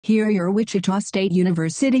Here are your Wichita State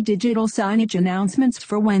University digital signage announcements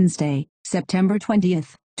for Wednesday, September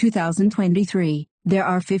 20th, 2023. There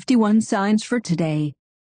are 51 signs for today.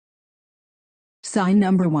 Sign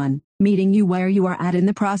number 1, meeting you where you are at in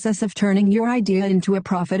the process of turning your idea into a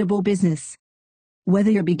profitable business. Whether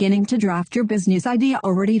you're beginning to draft your business idea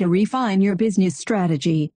or ready to refine your business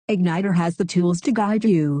strategy, Igniter has the tools to guide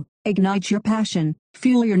you. Ignite your passion,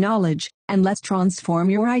 fuel your knowledge, and let's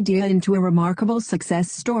transform your idea into a remarkable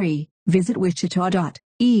success story. Visit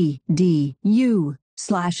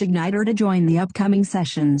wichita.edu/igniter to join the upcoming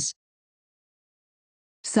sessions.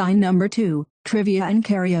 Sign number 2, trivia and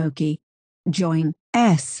karaoke. Join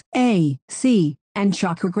SAC and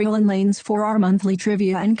Shocker Grill and Lanes for our monthly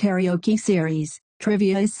trivia and karaoke series.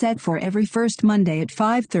 Trivia is set for every first Monday at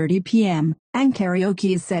 5:30 p.m., and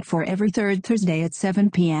karaoke is set for every third Thursday at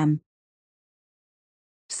 7 p.m.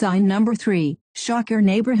 Sign number 3, Shocker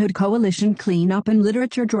Neighborhood Coalition Cleanup and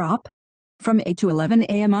Literature Drop. From 8 to 11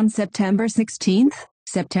 a.m. on September 16th,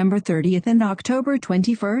 September 30th and October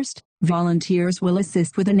 21st, volunteers will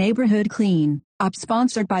assist with a neighborhood clean-up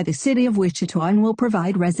sponsored by the City of Wichita and will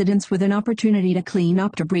provide residents with an opportunity to clean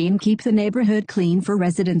up debris and keep the neighborhood clean for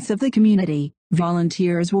residents of the community.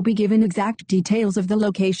 Volunteers will be given exact details of the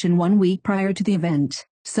location 1 week prior to the event.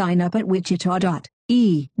 Sign up at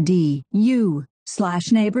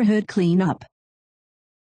wichita.edu/neighborhood cleanup.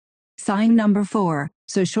 Sign number 4,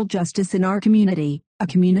 Social Justice in Our Community, a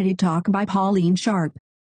community talk by Pauline Sharp.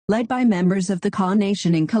 Led by members of the Kaw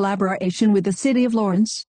Nation in collaboration with the City of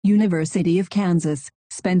Lawrence, University of Kansas,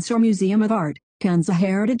 Spencer Museum of Art, Kansas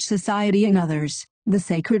Heritage Society and others, the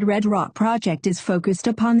Sacred Red Rock Project is focused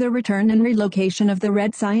upon the return and relocation of the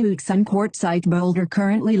Red Sioux Sun Quartzite boulder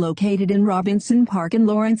currently located in Robinson Park in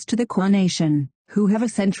Lawrence to the Kaw Nation, who have a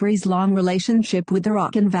centuries-long relationship with the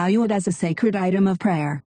rock and value it as a sacred item of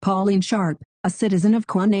prayer. Pauline Sharp, a citizen of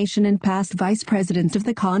Kaw Nation and past vice president of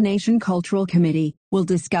the Kaw Nation Cultural Committee, will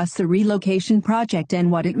discuss the relocation project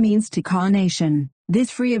and what it means to Kaw Nation. This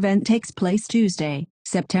free event takes place Tuesday,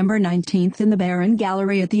 September 19th in the Barron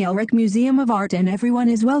Gallery at the Elric Museum of Art and everyone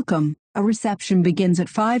is welcome. A reception begins at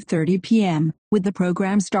 5:30 p.m., with the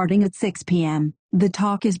program starting at 6 p.m. The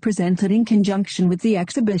talk is presented in conjunction with the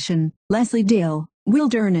exhibition, Leslie Dill,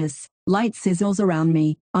 Wilderness, Light Sizzles Around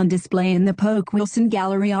Me, on display in the Polk Wilson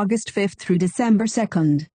Gallery August 5th through December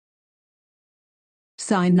 2nd.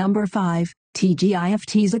 Sign number 5,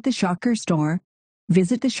 TGIFTs at the Shocker Store.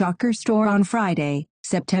 Visit the Shocker Store on Friday,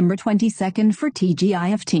 September 22nd for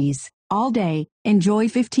TGIFTs. All day, enjoy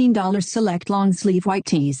 $15 select long-sleeve white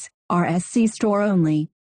tees, RSC store only.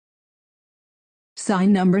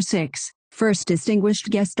 Sign number 6, first distinguished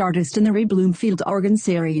guest artist in the Ray Bloomfield Organ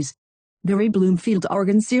Series. The Ray Bloomfield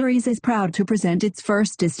Organ Series is proud to present its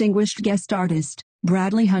first distinguished guest artist,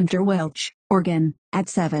 Bradley Hunter Welch, organ, at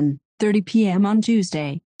 7:30 p.m. on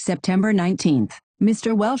Tuesday, September 19th.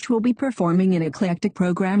 Mr. Welch will be performing an eclectic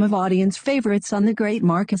program of audience favorites on the Great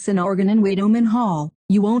Marcusson organ in Wiedomin Hall.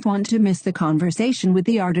 You won't want to miss the conversation with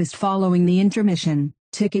the artist following the intermission.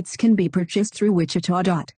 Tickets can be purchased through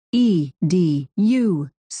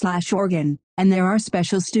wichita.edu/organ, and there are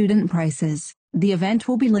special student prices. The event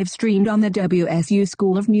will be live-streamed on the WSU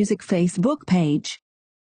School of Music Facebook page.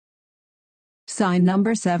 Sign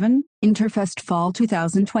number 7, Interfest Fall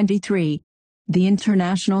 2023. The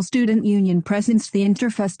International Student Union presents the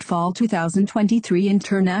Interfest Fall 2023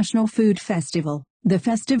 International Food Festival. The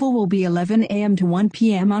festival will be 11 a.m. to 1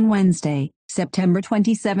 p.m. on Wednesday, September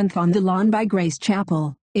 27th on the lawn by Grace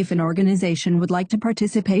Chapel. If an organization would like to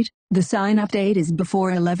participate, the sign-up date is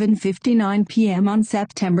before 11:59 p.m. on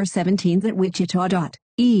September 17th at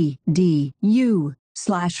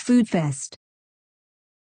wichita.edu/foodfest.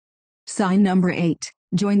 Sign number 8,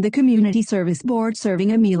 join the Community Service Board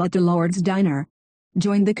serving a meal at the Lord's Diner.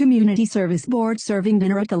 Join the Community Service Board serving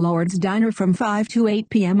dinner at the Lord's Diner from 5 to 8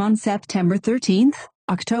 p.m. on September 13th,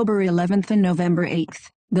 October 11th and November 8th.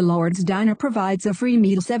 The Lord's Diner provides a free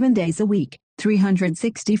meal 7 days a week,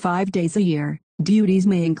 365 days a year. Duties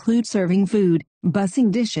may include serving food, bussing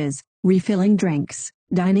dishes, refilling drinks,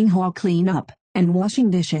 dining hall cleanup, and washing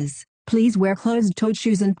dishes. Please wear closed-toed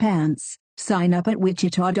shoes and pants. Sign up at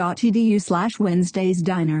wichita.edu/Wednesdays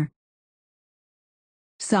Diner.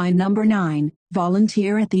 Sign number 9,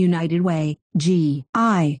 volunteer at the United Way,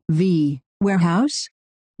 GIV, warehouse.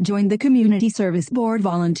 Join the Community Service Board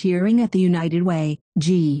volunteering at the United Way,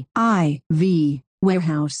 GIV,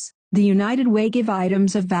 warehouse. The United Way Give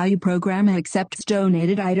Items of Value program accepts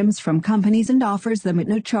donated items from companies and offers them at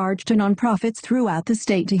no charge to nonprofits throughout the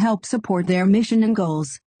state to help support their mission and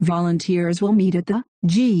goals. Volunteers will meet at the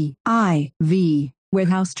GIV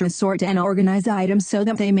warehouse to sort and organize items so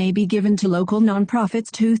that they may be given to local nonprofits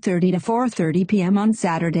 2:30 to 4:30 p.m. on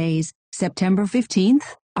Saturdays, September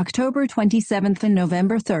 15th, October 27th and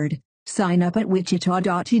November 3rd. Sign up at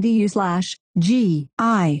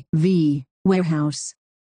wichita.edu/GIV warehouse.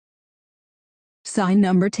 Sign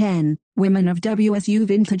number 10, Women of WSU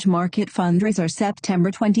Vintage Market Fundraiser September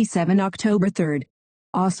 27, October 3rd.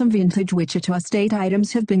 Awesome vintage Wichita State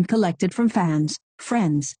items have been collected from fans,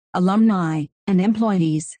 friends, alumni, and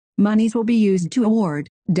employees. Monies will be used to award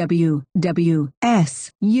WSU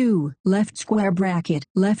left square bracket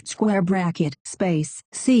space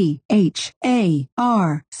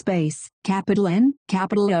CHAR space capital N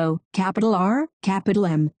capital O capital R capital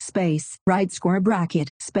M space right square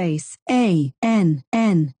bracket space ANNUAL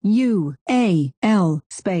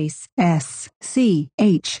space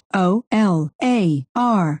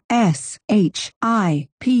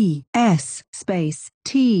SCHOLARSHIPS space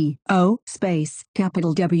TO space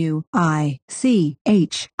capital WICHITA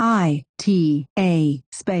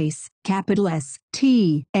space capital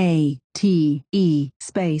STATE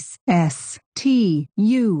space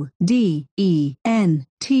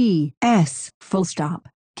STUDENTS full stop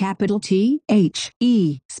capital THE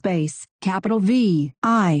space capital VINTAGE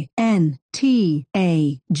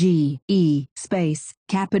space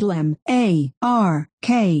capital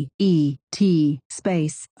MARKET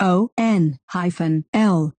space ON hyphen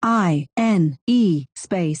LINE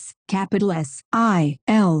space capital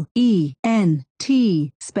SILENT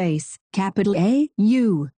space capital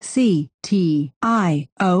AUCTION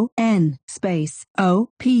space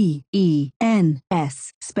OPENS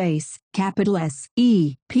space capital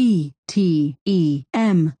SEPTEMBER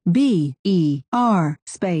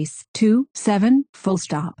space 27 full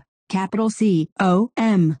stop capital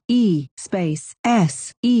COME space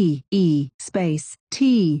SEE space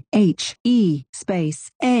THE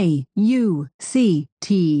space AUCTION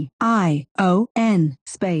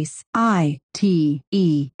space ITEMS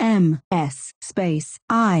space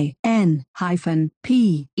IN hyphen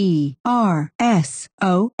PERSON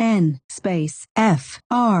space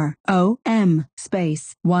FROM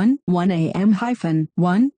space 1 AM hyphen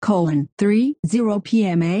 1 30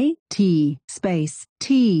 PM AT space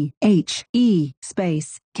THE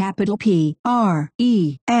space capital PRESIDENT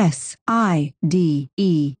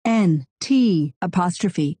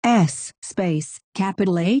apostrophe S space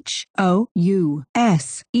capital HOUSE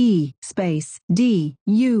space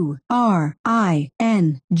DURING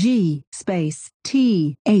space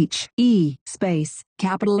THE space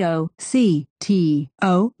capital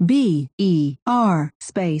OCTOBER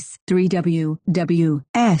space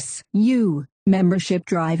 3WWSU membership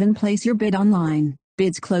drive and place your bid online.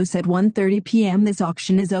 Bids close at 1:30 p.m. This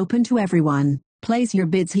auction is open to everyone. Place your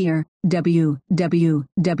bids here.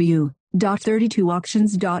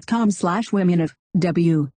 www.32auctions.com/women of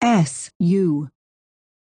WSU.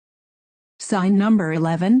 Sign number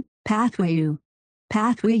 11, Pathway U.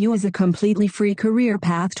 Pathway U is a completely free career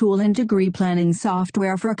path tool and degree planning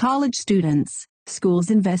software for college students. Schools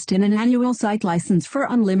invest in an annual site license for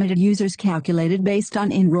unlimited users calculated based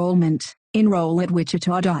on enrollment. Enroll at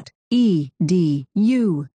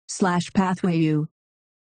wichita.edu/pathwayu.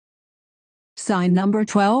 Sign number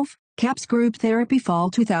 12, CAPS Group Therapy Fall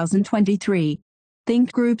 2023.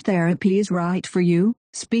 Think group therapy is right for you?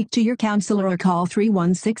 Speak to your counselor or call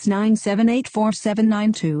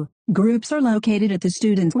 316-978-4792. Groups are located at the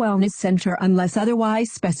Student Wellness Center unless otherwise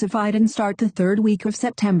specified and start the third week of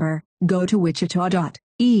September. Go to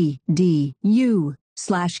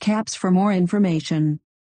wichita.edu/CAPS for more information.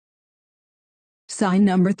 Sign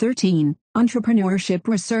number 13, Entrepreneurship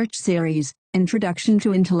Research Series, Introduction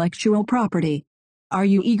to Intellectual Property. Are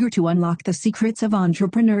you eager to unlock the secrets of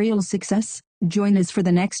entrepreneurial success? Join us for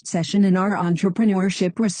the next session in our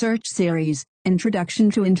Entrepreneurship Research Series,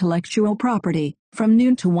 Introduction to Intellectual Property, from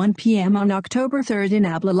noon to 1 p.m. on October 3rd in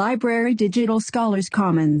Abla Library Digital Scholars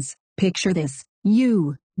Commons. Picture this,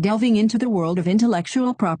 you, delving into the world of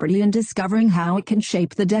intellectual property and discovering how it can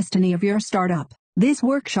shape the destiny of your startup. This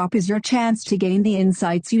workshop is your chance to gain the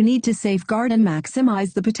insights you need to safeguard and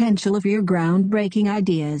maximize the potential of your groundbreaking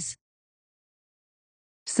ideas.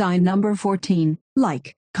 Sign number 14,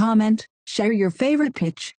 like, comment, share your favorite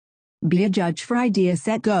pitch. Be a judge for Idea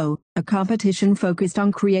Set Go, a competition focused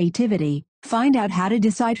on creativity. Find out how to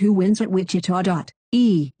decide who wins at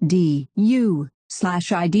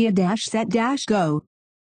wichita.edu/idea-set-go.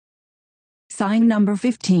 Sign number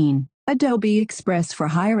 15, Adobe Express for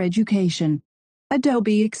Higher Education.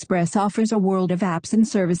 Adobe Express offers a world of apps and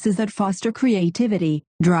services that foster creativity,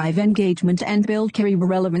 drive engagement and build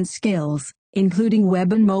career-relevant skills, including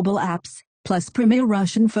web and mobile apps, plus Premiere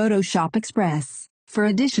Rush and Photoshop Express. For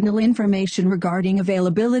additional information regarding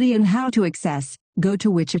availability and how to access, go to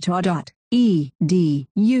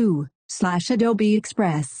wichita.edu/Adobe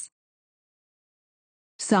Express.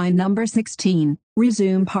 Sign number 16,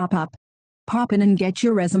 resume pop-up. Pop in and get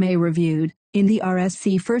your resume reviewed in the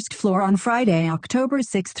RSC first floor on Friday, October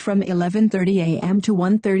 6th from 11:30 a.m. to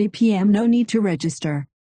 1:30 p.m. No need to register.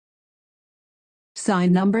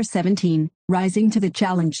 Sign number 17, Rising to the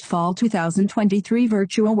Challenge Fall 2023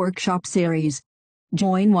 Virtual Workshop Series.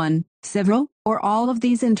 Join one, several, or all of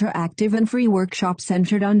these interactive and free workshops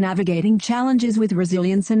centered on navigating challenges with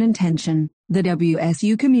resilience and intention. The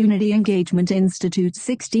WSU Community Engagement Institute's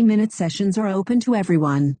 60-minute sessions are open to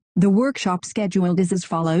everyone. The workshop scheduled is as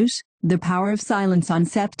follows: The Power of Silence on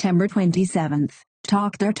September 27th.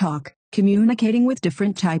 Talk Their Talk, communicating with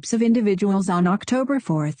different types of individuals on October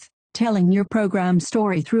 4th. Telling your program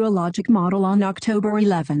story through a logic model on October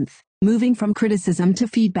 11th. Moving from criticism to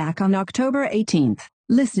feedback on October 18th.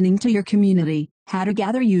 Listening to your community, how to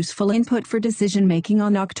gather useful input for decision making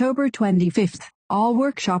on October 25th. All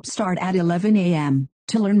workshops start at 11 a.m.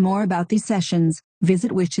 To learn more about these sessions,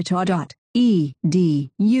 visit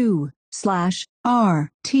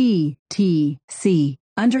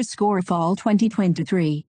wichita.edu/RTTC_fall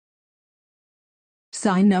 2023.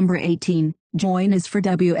 Sign number 18, join us for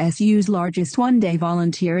WSU's largest one-day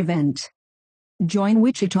volunteer event. Join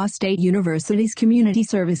Wichita State University's Community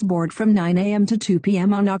Service Board from 9 a.m. to 2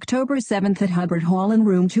 p.m. on October 7th at Hubbard Hall in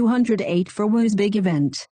room 208 for WU's big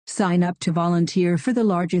event. Sign up to volunteer for the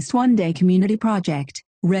largest one-day community project.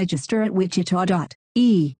 Register at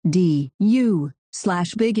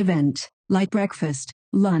wichita.edu/big event. Light breakfast,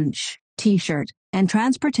 lunch, t-shirt, and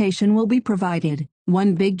transportation will be provided.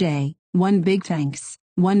 One big day, one big thanks,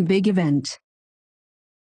 one big event.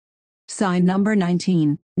 Sign number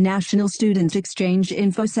 19, National Student Exchange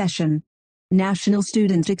Info Session. National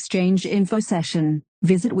Student Exchange Info Session.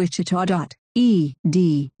 Visit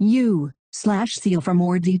wichita.edu/seal for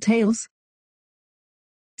more details.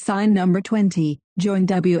 Sign number 20, join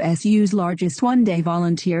WSU's largest one-day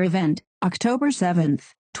volunteer event, October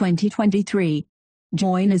 7th, 2023.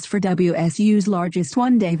 Join us for WSU's largest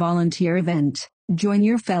one-day volunteer event. Join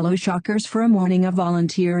your fellow Shockers for a morning of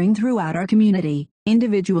volunteering throughout our community.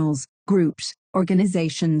 Individuals, groups,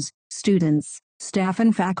 organizations, students, staff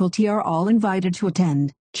and faculty are all invited to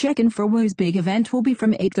attend. Check-in for WU's big event will be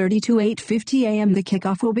from 8:30 to 8:50 a.m. The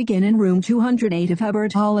kickoff will begin in room 208 of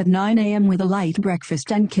Hubbard Hall at 9 a.m. with a light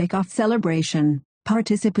breakfast and kickoff celebration.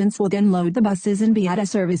 Participants will then load the buses and be at a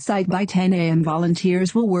service site by 10 a.m.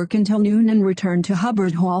 Volunteers will work until noon and return to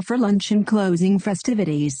Hubbard Hall for lunch and closing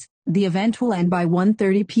festivities. The event will end by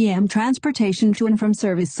 1:30 p.m. Transportation to and from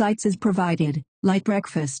service sites is provided. Light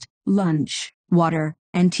breakfast, lunch, water,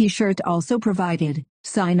 and t-shirt also provided.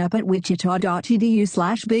 Sign up at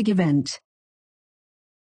wichita.edu/big event.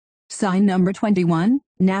 Sign number 21,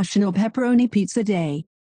 National Pepperoni Pizza Day.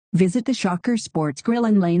 Visit the Shocker Sports Grill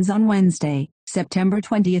and Lanes on Wednesday, September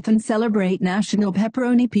 20th and celebrate National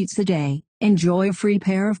Pepperoni Pizza Day. Enjoy a free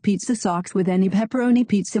pair of pizza socks with any pepperoni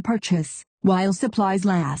pizza purchase, while supplies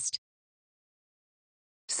last.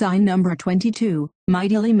 Sign number 22,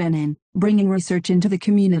 Mightily Menin, bringing research into the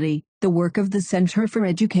community, the work of the Center for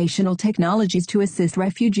Educational Technologies to assist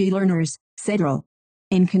refugee learners, CEDRL.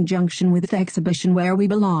 In conjunction with the exhibition Where We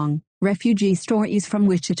Belong, Refugee Stories from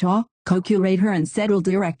Wichita, co-curator and CEDRL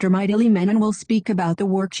director Mightily Menin will speak about the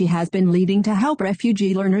work she has been leading to help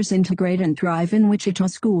refugee learners integrate and thrive in Wichita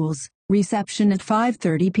schools. Reception at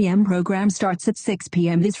 5:30 p.m. Program starts at 6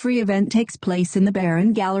 p.m. This free event takes place in the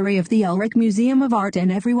Barron Gallery of the Ulrich Museum of Art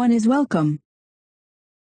and everyone is welcome.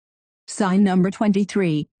 Sign number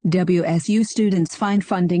 23, WSU students find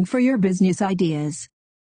funding for your business ideas.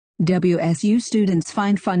 WSU students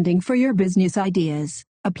find funding for your business ideas.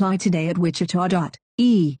 Apply today at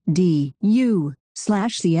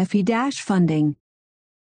wichita.edu/CFE-funding.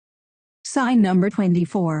 Sign number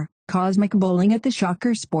 24, Cosmic Bowling at the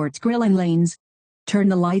Shocker Sports Grill and Lanes. Turn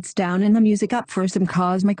the lights down and the music up for some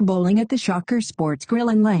Cosmic Bowling at the Shocker Sports Grill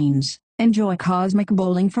and Lanes. Enjoy Cosmic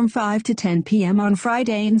Bowling from 5 to 10 p.m. on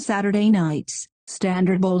Friday and Saturday nights.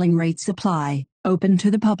 Standard bowling rates apply. Open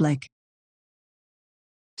to the public.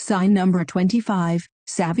 Sign number 25,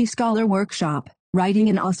 Savvy Scholar Workshop, Writing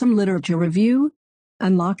an Awesome Literature Review.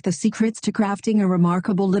 Unlock the secrets to crafting a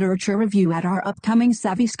remarkable literature review at our upcoming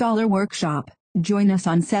Savvy Scholar Workshop. Join us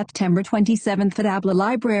on September 27th at ABLA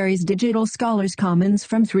Library's Digital Scholars Commons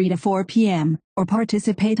from 3 to 4 p.m., or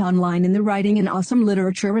participate online in the Writing an Awesome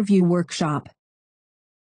Literature Review Workshop.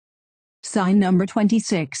 Sign number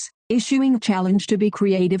 26, Issuing a Challenge to be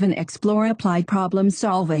Creative and Explore Applied Problem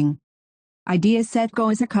Solving. Idea Set Go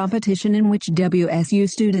is a competition in which WSU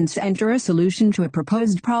students enter a solution to a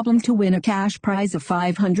proposed problem to win a cash prize of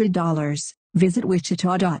 $500. Visit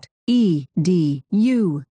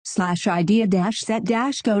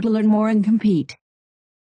wichita.edu/idea-set-go to learn more and compete.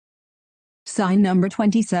 Sign number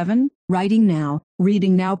 27, Writing Now,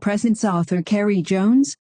 Reading Now presents author Carrie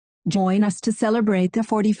Jones. Join us to celebrate the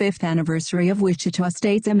 45th anniversary of Wichita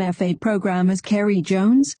State's MFA program as Carrie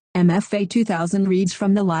Jones, MFA 2000 reads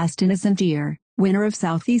from The Last Innocent Year, winner of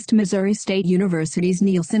Southeast Missouri State University's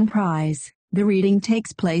Nielsen Prize. The reading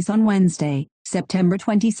takes place on Wednesday, September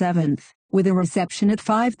 27th, with a reception at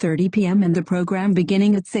 5:30 p.m. and the program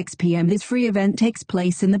beginning at 6 p.m. This free event takes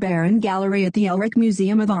place in the Barron Gallery at the Elric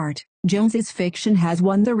Museum of Art. Jones's fiction has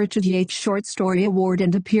won the Richard Yates Short Story Award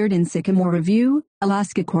and appeared in Sycamore Review,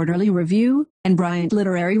 Alaska Quarterly Review, and Bryant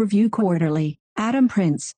Literary Review Quarterly. Adam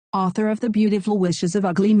Prince, author of The Beautiful Wishes of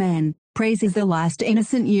Ugly Men, praises The Last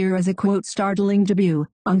Innocent Year as a quote startling debut,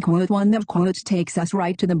 unquote one that quote takes us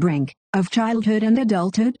right to the brink of childhood and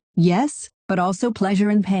adulthood, yes, but also pleasure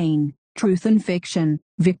and pain, truth and fiction,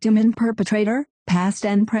 victim and perpetrator, past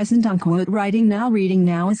and present unquote. Writing Now Reading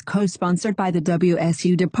Now is co-sponsored by the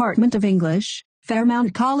WSU Department of English,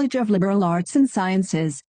 Fairmount College of Liberal Arts and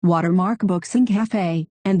Sciences, Watermark Books and Cafe,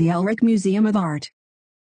 and the Elric Museum of Art.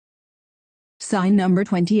 Sign number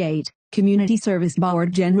 28, Community Service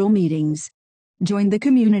Board General Meetings. Join the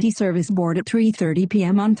Community Service Board at 3:30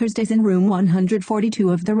 p.m. on Thursdays in room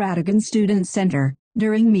 142 of the Radigan Student Center.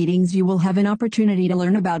 During meetings you will have an opportunity to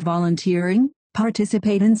learn about volunteering,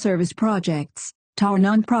 participate in service projects, tour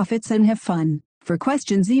nonprofits and have fun. For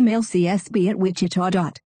questions email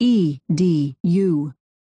csb@wichita.edu.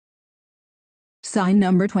 Sign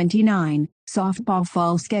number 29, Softball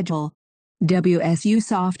Fall Schedule. WSU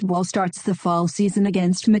softball starts the fall season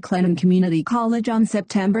against McLennan Community College on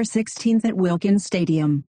September 16 at Wilkins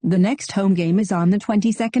Stadium. The next home game is on the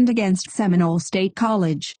 22nd against Seminole State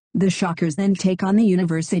College. The Shockers then take on the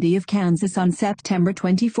University of Kansas on September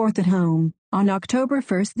 24 at home. On October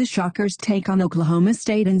 1 the Shockers take on Oklahoma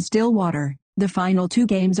State in Stillwater. The final two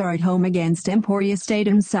games are at home against Emporia State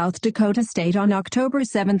and South Dakota State on October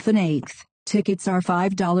 7 and 8. Tickets are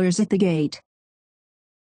 $5 at the gate.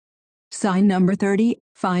 Sign number 30,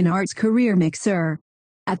 Fine Arts Career Mixer.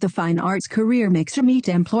 At the Fine Arts Career Mixer meet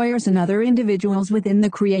employers and other individuals within the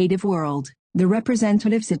creative world. The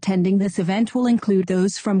representatives attending this event will include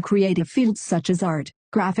those from creative fields such as art,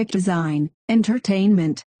 graphic design,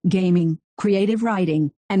 entertainment, gaming, creative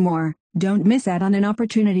writing, and more. Don't miss out on an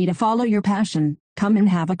opportunity to follow your passion. Come and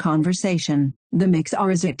have a conversation. The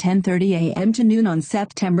mixer is at 10:30 a.m. to noon on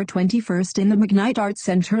September 21 in the McKnight Arts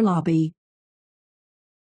Center lobby.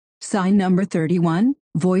 Sign number 31,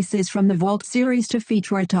 Voices from the Vault series to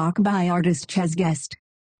feature a talk by artist Ches Guest.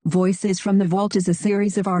 Voices from the Vault is a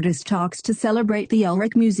series of artist talks to celebrate the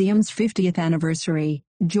Elric Museum's 50th anniversary.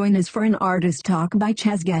 Join us for an artist talk by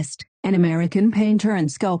Ches Guest, an American painter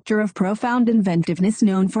and sculptor of profound inventiveness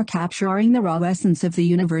known for capturing the raw essence of the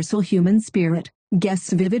universal human spirit.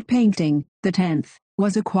 Guest's vivid painting, The 10th,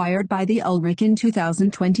 was acquired by the Elric in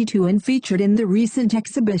 2022 and featured in the recent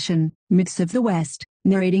exhibition, Myths of the West,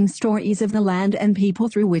 narrating stories of the land and people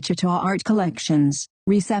through Wichita art collections.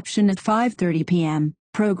 Reception at 5:30 p.m.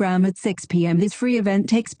 Program at 6 p.m. This free event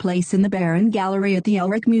takes place in the Barron Gallery at the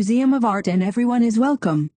Elric Museum of Art and everyone is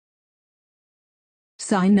welcome.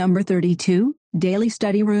 Sign number 32, Daily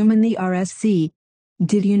Study Room in the RSC.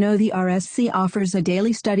 Did you know the RSC offers a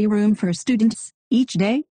daily study room for students? Each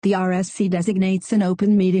day, the RSC designates an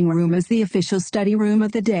open meeting room as the official study room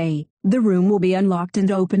of the day. The room will be unlocked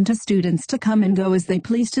and open to students to come and go as they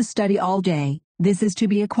please to study all day. This is to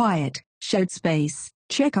be a quiet, shared space.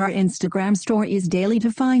 Check our Instagram stories daily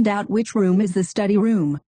to find out which room is the study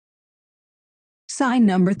room. Sign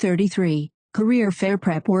number 33, Career Fair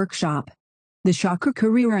Prep Workshop. The Shocker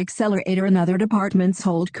Career Accelerator and other departments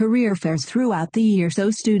hold career fairs throughout the year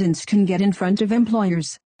so students can get in front of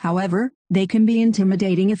employers. However, they can be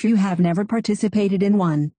intimidating if you have never participated in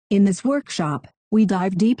one. In this workshop, we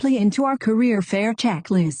dive deeply into our career fair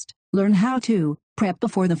checklist, learn how to prep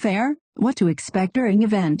before the fair, what to expect during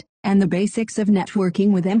event, and the basics of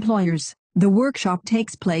networking with employers. The workshop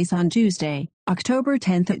takes place on Tuesday, October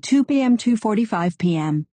 10 at 2 p.m. to 4:45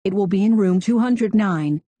 p.m. It will be in room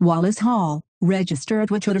 209, Wallace Hall. Register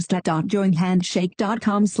at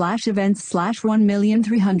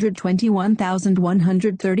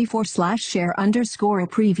wichita.joinhandshake.com/events/1,321,134/share_a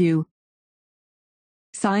preview.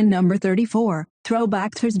 Sign number 34,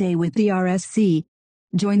 Throwback Thursday with the RSC.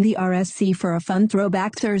 Join the RSC for a fun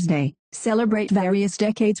Throwback Thursday. Celebrate various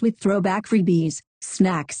decades with throwback freebies,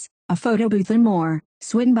 snacks, a photo booth and more.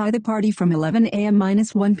 Swing by the party from 11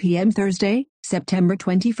 a.m.-1 p.m. Thursday, September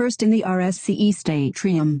 21st in the RSCE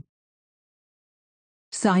Statrium.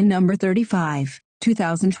 Sign number 35,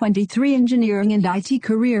 2023 Engineering and IT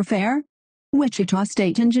Career Fair. Wichita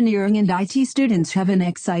State engineering and IT students have an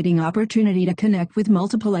exciting opportunity to connect with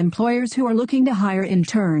multiple employers who are looking to hire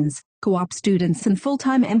interns, co-op students and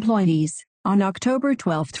full-time employees. On October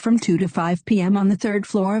 12th from 2 to 5 p.m. on the third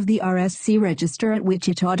floor of the RSC. Register at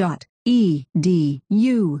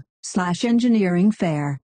wichita.edu/engineering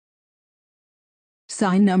fair.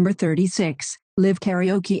 Sign number 36, Live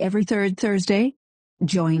Karaoke every third Thursday.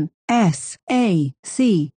 Join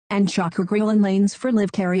SAC and Shocker Grill and Lanes for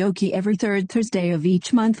Live Karaoke every third Thursday of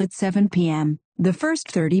each month at 7 p.m. The first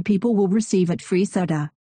 30 people will receive a free soda.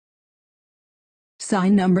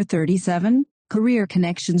 Sign number 37, Career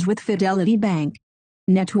Connections with Fidelity Bank.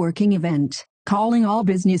 Networking event, calling all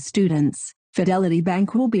business students. Fidelity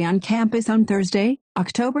Bank will be on campus on Thursday,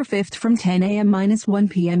 October 5th from 10 a.m.-1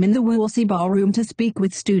 p.m. in the Woolsey Ballroom to speak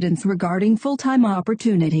with students regarding full-time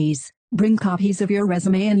opportunities. Bring copies of your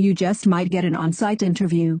resume and you just might get an on-site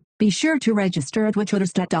interview. Be sure to register at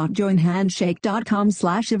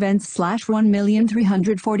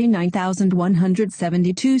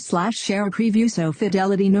wichita.joinhandshake.com/events/1,349,172/share preview so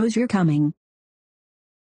Fidelity knows you're coming.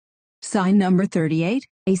 Sign number 38,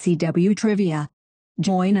 ACW Trivia.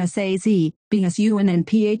 Join us BSU and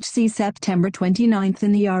NPHC September 29th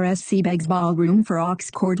in the RSC Beggs Ballroom for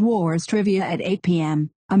Oxcord Wars Trivia at 8 p.m.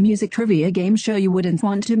 A music trivia game show you wouldn't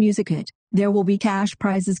want to music it. There will be cash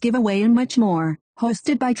prizes giveaway and much more.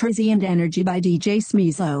 Hosted by Trizzy and Energy by DJ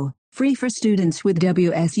Smeezo. Free for students with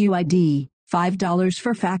WSU ID. $5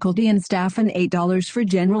 for faculty and staff and $8 for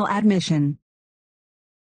general admission.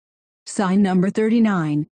 Sign number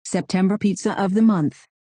 39, September Pizza of the Month.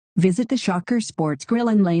 Visit the Shocker Sports Grill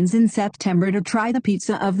and Lanes in September to try the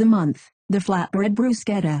pizza of the month, the flatbread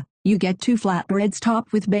bruschetta. You get 2 flatbreads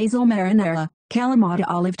topped with basil marinara, Kalamata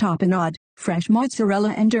olive tapenade, fresh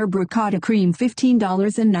mozzarella and ricotta cream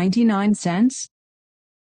 $15.99.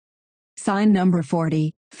 Sign number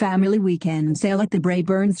 40, Family Weekend Sale at the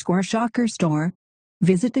Brayburn Square Shocker Store.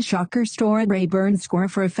 Visit the Shocker Store at Brayburn Square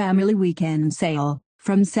for a family weekend sale.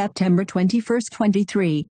 From September 21st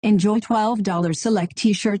 23, enjoy $12 select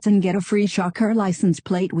t-shirts and get a free Shocker license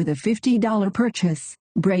plate with a $50 purchase.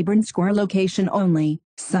 Brayburn Square location only.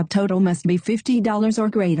 Subtotal must be $50 or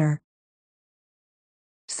greater.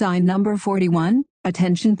 Sign number 41,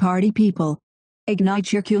 Attention Party People.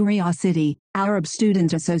 Ignite your curiosity, Arab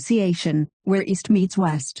Student Association, where East meets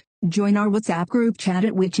West. Join our WhatsApp group chat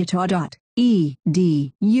at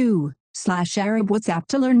wichita.edu/Arab WhatsApp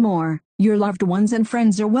to learn more. Your loved ones and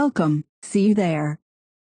friends are welcome. See you there.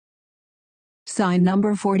 Sign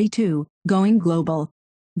number 42, Going Global.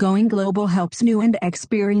 Going Global helps new and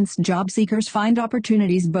experienced job seekers find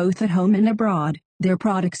opportunities both at home and abroad. Their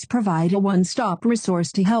products provide a one-stop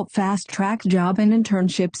resource to help fast-track job and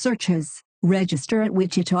internship searches. Register at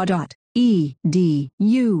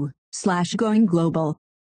wichita.edu/goingglobal.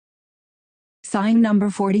 Sign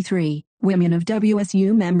number 43, Women of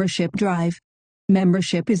WSU Membership Drive.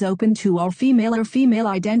 Membership is open to all female or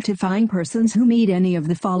female-identifying persons who meet any of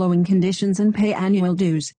the following conditions and pay annual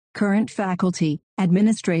dues: current faculty,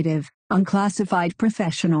 administrative, unclassified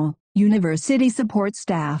professional, university support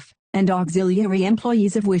staff, and auxiliary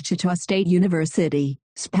employees of Wichita State University,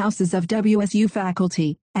 spouses of WSU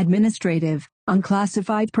faculty, administrative,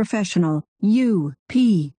 unclassified professional, UP,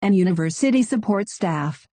 and university support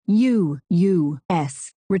staff,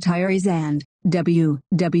 UUS, retirees and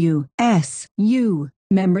WWSU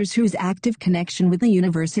members whose active connection with the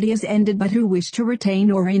university has ended but who wish to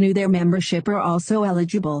retain or renew their membership are also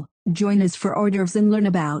eligible. Join us for hors d'oeuvres and learn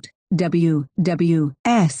about WWSU.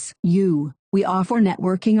 We offer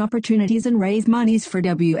networking opportunities and raise monies for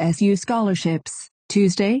WSU scholarships.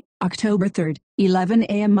 Tuesday, October 3rd, 11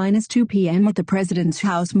 a.m.-2 p.m. at the President's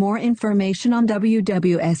House. More information on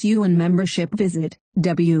WWSU and membership visit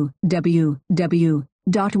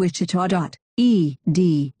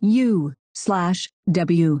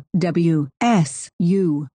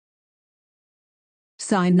www.wichita.edu/WWSU.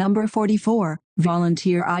 Sign number 44,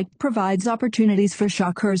 Volunteer ITE provides opportunities for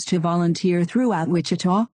Shockers to volunteer throughout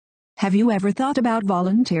Wichita. Have you ever thought about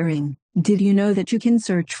volunteering? Did you know that you can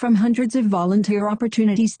search from hundreds of volunteer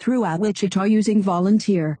opportunities throughout Wichita using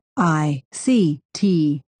Volunteer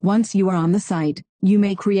ICT? Once you are on the site, you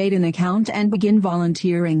may create an account and begin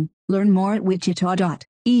volunteering. Learn more at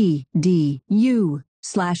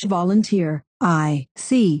wichita.edu/volunteer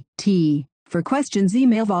ICT. For questions,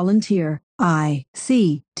 email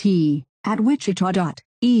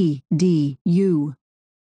volunteer.ict@wichita.edu.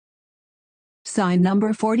 Sign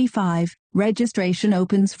number 45, registration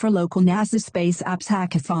opens for local NASA Space Apps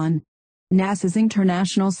Hackathon. NASA's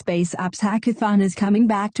International Space Apps Hackathon is coming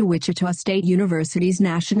back to Wichita State University's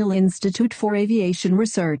National Institute for Aviation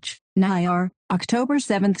Research, NIAR, October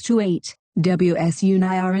 7 to 8. WSU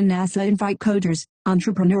NIAR and NASA invite coders,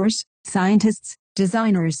 entrepreneurs, scientists,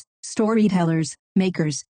 designers, storytellers,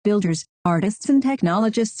 makers, builders, artists and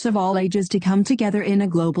technologists of all ages to come together in a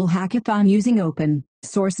global hackathon using open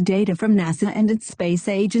source data from NASA and its space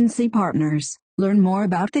agency partners. Learn more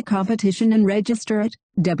about the competition and register at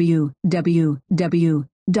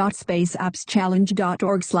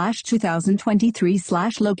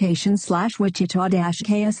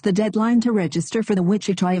www.spaceapps-challenge.org/2023/location/Wichita-KS. The deadline to register for the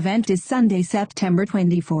Wichita event is Sunday, September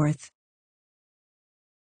 24th.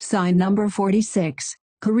 Sign number 46,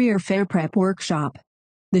 Career Fair Prep Workshop.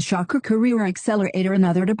 The Shocker Career Accelerator and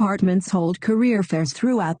other departments hold career fairs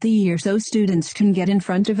throughout the year so students can get in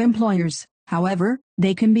front of employers. However,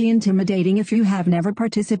 they can be intimidating if you have never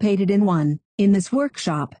participated in one. In this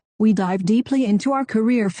workshop, we dive deeply into our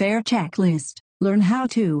career fair checklist, learn how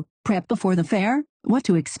to prep before the fair, what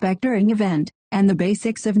to expect during event, and the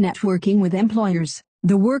basics of networking with employers.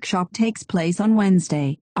 The workshop takes place on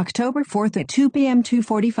Wednesday, October 4th at 2 p.m. to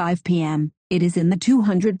 4:45 p.m. It is in the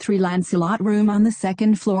 203 Lancelot Room on the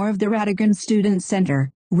second floor of the Radigan Student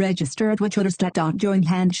Center. Register at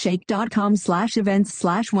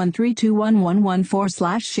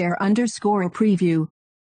wichita.joinhandshake.com/events/1321114/share_a-preview.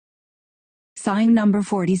 Sign number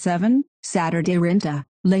 47, Saturday Renta,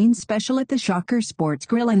 Lane Special at the Shocker Sports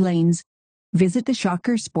Grill and Lanes. Visit the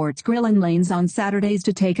Shocker Sports Grill and Lanes on Saturdays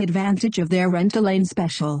to take advantage of their Rent-A-Lane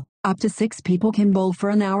special. Up to 6 people can bowl for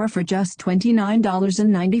an hour for just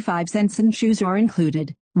 $29.95 and shoes are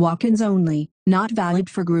included. Walk-ins only, not valid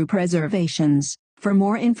for group reservations. For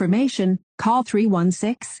more information, call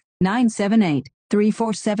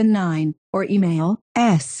 316-978-3479 or email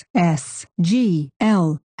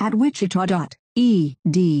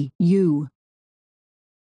ssgl@wichita.edu.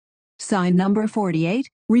 Sign number 48,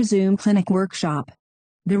 Resume Clinic Workshop.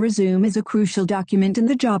 The resume is a crucial document in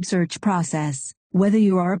the job search process. Whether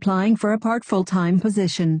you are applying for a part-full-time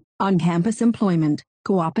position, on-campus employment,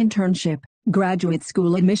 co-op internship, graduate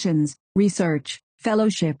school admissions, research,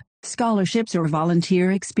 fellowship, scholarships or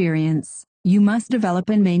volunteer experience, you must develop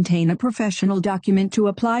and maintain a professional document to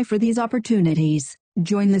apply for these opportunities.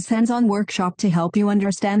 Join this hands-on workshop to help you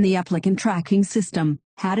understand the applicant tracking system,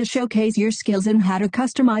 how to showcase your skills and how to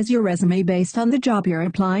customize your resume based on the job you're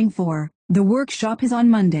applying for. The workshop is on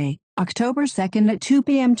Monday, October 2nd at 2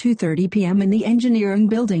 p.m. to 2:30 p.m. in the Engineering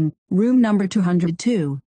Building, room number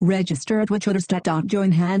 202. Register at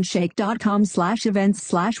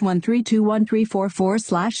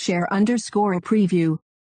wichita.joinhandshake.com/events/1321344/share_a-preview.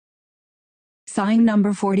 Sign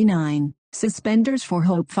number 49, Suspenders for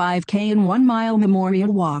Hope 5K and 1 Mile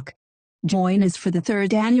Memorial Walk. Join us for the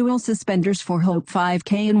 3rd annual Suspenders for Hope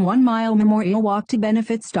 5K and 1 Mile Memorial Walk to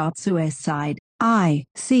benefit Stop Suicide,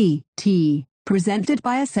 ICT, presented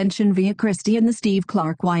by Ascension Via Christi and the Steve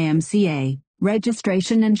Clark YMCA.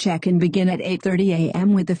 Registration and check-in begin at 8:30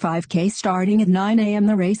 a.m. with the 5K starting at 9 a.m.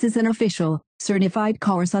 The race is an official, certified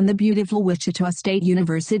course on the beautiful Wichita State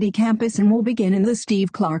University campus and will begin in the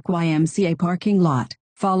Steve Clark YMCA parking lot.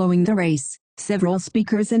 Following the race, several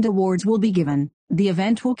speakers and awards will be given. The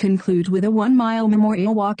event will conclude with a 1 mile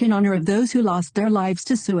memorial walk in honor of those who lost their lives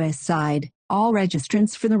to suicide. All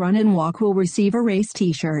registrants for the run and walk will receive a race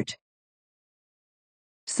t-shirt.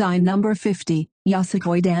 Sign number 50,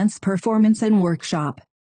 Yasukoi Dance Performance and Workshop.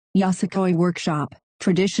 Yasukoi Workshop,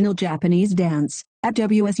 traditional Japanese dance, at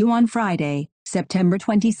WSU on Friday, September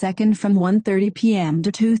 22nd from 1:30 p.m.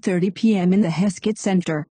 to 2:30 p.m. in the Heskett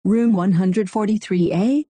Center, room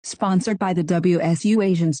 143A, sponsored by the WSU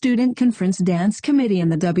Asian Student Conference Dance Committee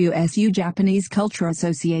and the WSU Japanese Culture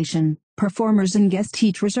Association. Performers and guest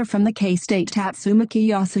teachers are from the K-State Tatsumaki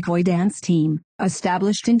Yasukoi dance team,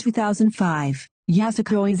 established in 2005.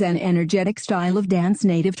 Yasukoi is an energetic style of dance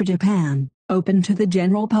native to Japan, open to the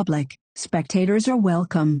general public. Spectators are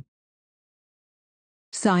welcome.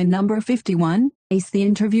 Sign number 51, ACE the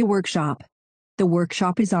Interview Workshop. The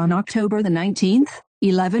workshop is on October the 19th,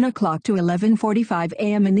 11 o'clock to 11:45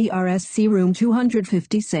 a.m. in the RSC room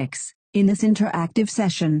 256. In this interactive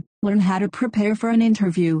session, learn how to prepare for an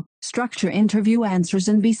interview, structure interview answers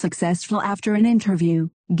and be successful after an interview,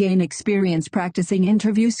 gain experience practicing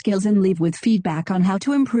interview skills and leave with feedback on how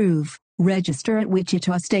to improve. Register at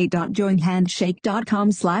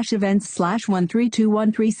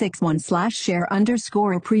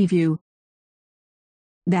wichita.state.joinhandshake.com/events/1321361/share_a-preview.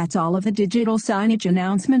 That's all of the digital signage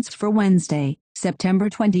announcements for Wednesday, September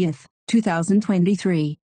 20th, 2023.